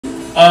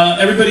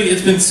Everybody,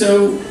 it's been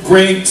so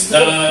great.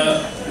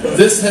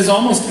 This has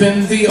almost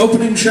been the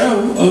opening show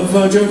of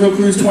JoCo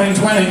Cruise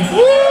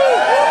 2020.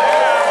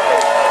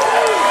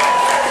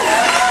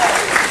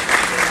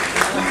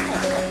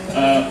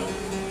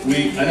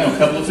 I know a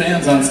couple of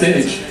fans on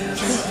stage.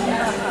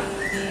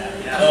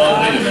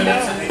 Oh, wait a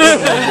minute.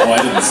 Oh, I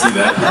didn't see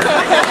that.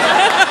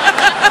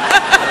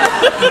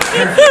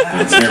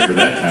 It's here for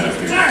that kind of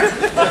thing.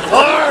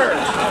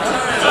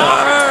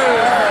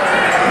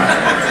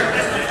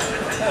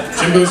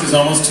 Jimbo's is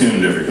almost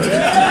tuned, everybody.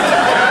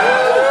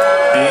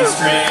 A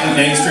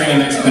string, and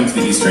next comes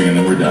the E string, and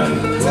then we're done.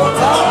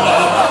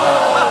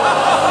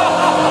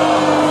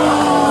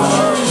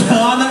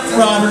 John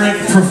Roderick,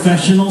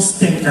 professional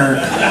stinker.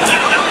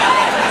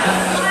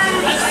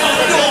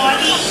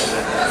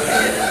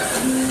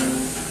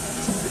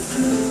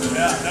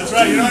 Yeah, that's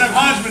right. You don't have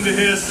Hodgman to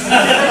hiss. All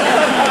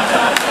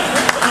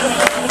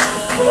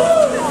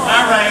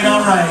right. I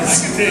can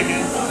take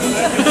it.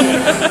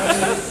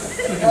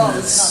 Oh,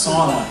 it's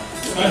sauna.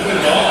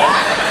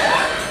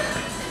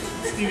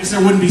 Stevie,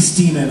 there wouldn't be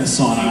steam in a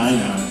sauna, I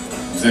know.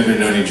 Does anybody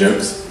know any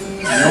jokes?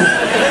 Nope.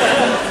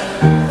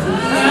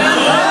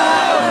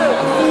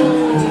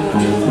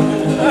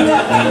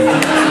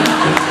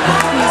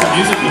 It's a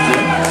musical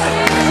thing.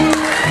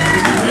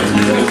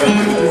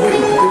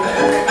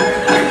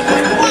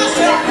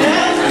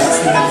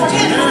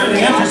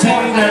 The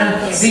entertainer,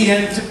 the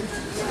end.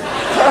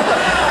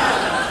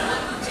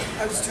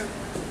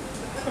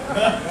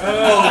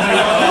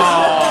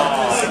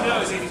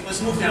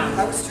 Let's move down.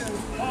 I was tuned.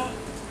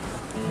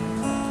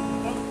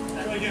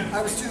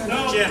 I was tuned.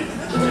 No. Jim.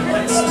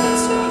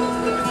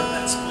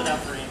 Let's split up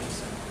for Amy.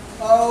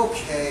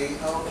 Okay.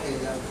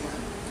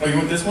 Oh, you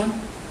want this one?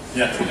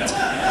 Yeah. No.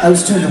 I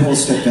was tuned the whole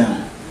step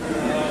down.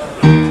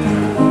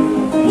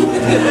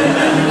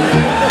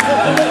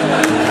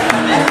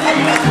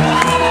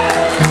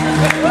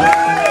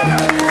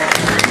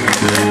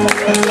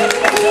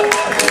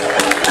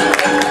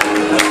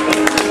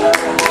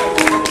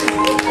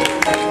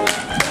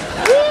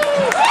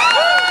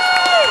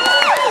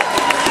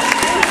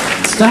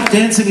 Stop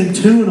dancing in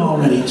tune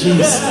already,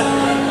 jeez.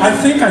 I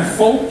think I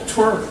folk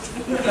twerked.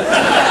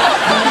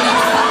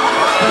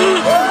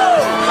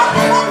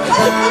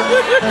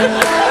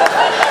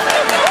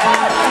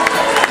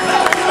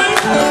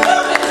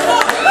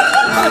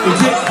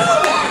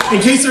 In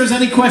case there was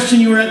any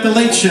question, you were at the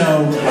Late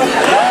Show.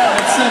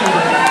 That's settled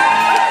it.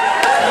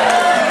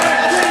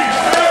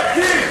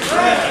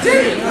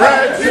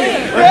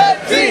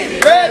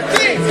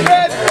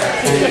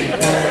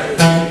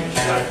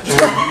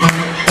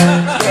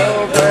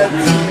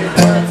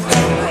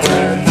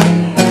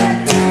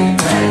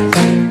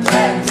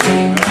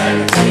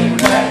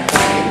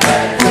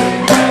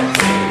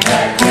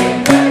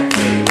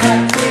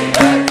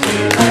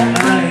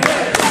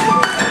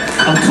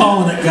 I'm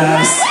calling it,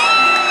 guys.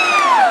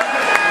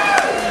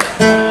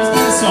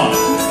 This song.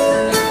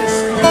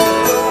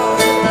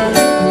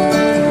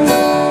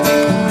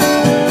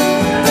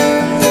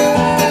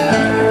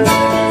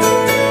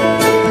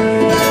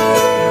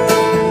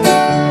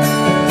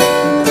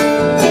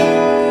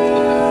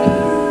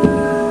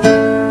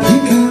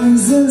 Here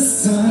comes the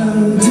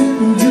sun,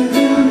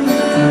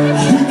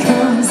 here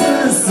comes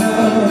the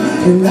sun,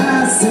 and I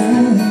say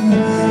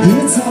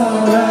it's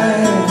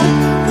alright.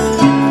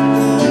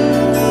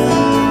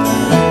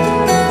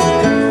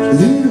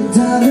 Little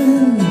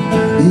darling,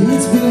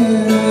 it's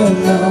been a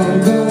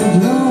long,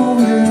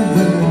 lonely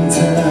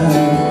winter.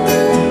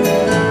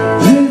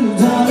 Little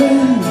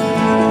darling,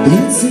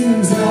 it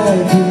seems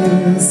like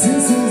years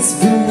since it's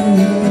been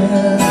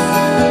here.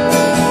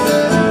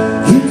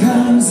 Here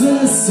comes the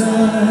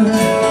sun,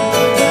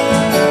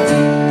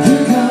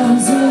 here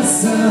comes the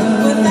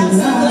sun,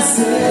 and I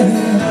say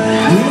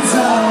it's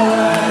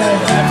alright.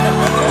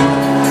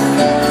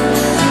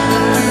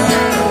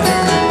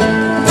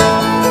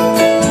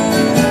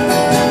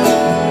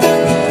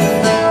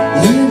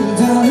 Little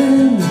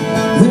darling,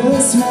 the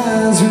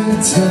smiles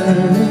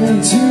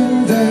returning to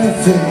their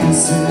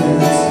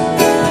faces.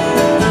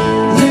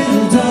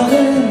 Little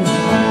darling,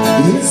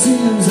 it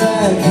seems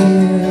like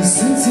years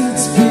since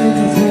it's been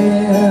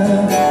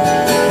here.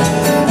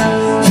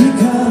 Here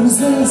comes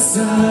the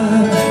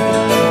sun,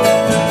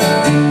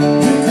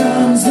 here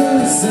comes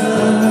the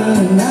sun,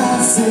 and I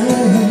say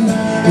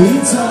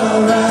it's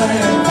alright.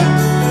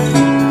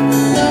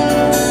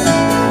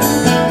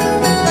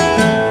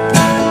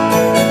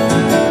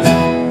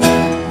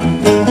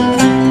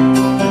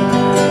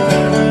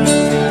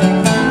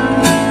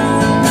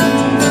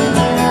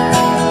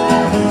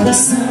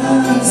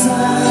 Sun,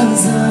 sun,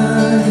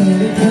 sun,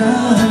 here it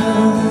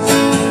comes.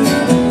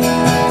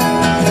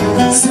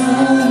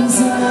 Sun,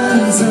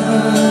 sun,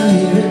 sun,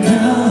 here it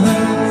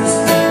comes.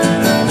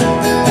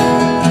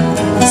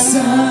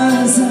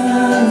 Sun,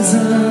 sun,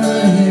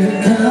 sun, here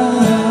it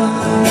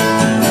comes.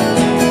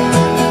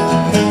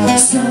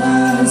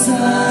 Sun,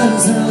 sun,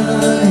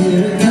 sun,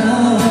 here it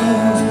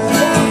comes.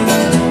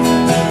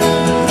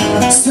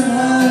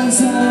 Sun,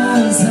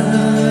 sun,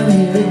 sun,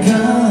 here it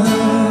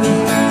comes.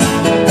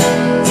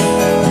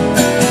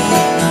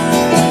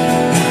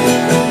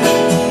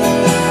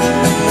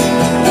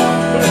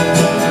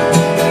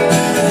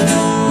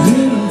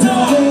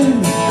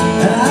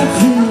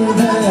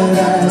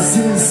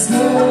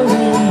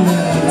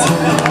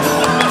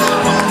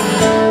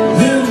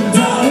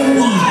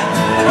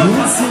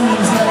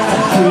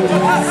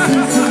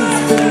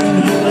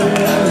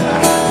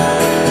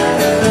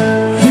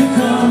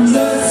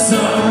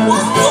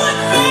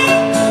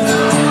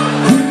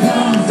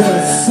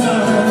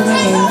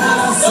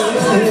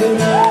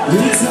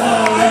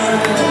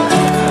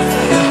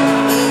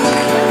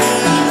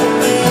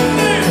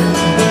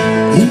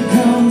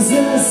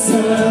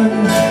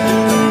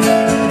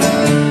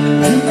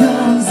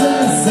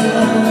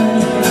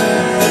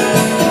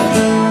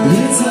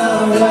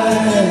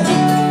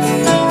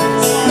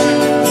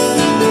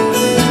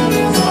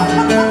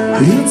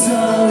 It's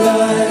all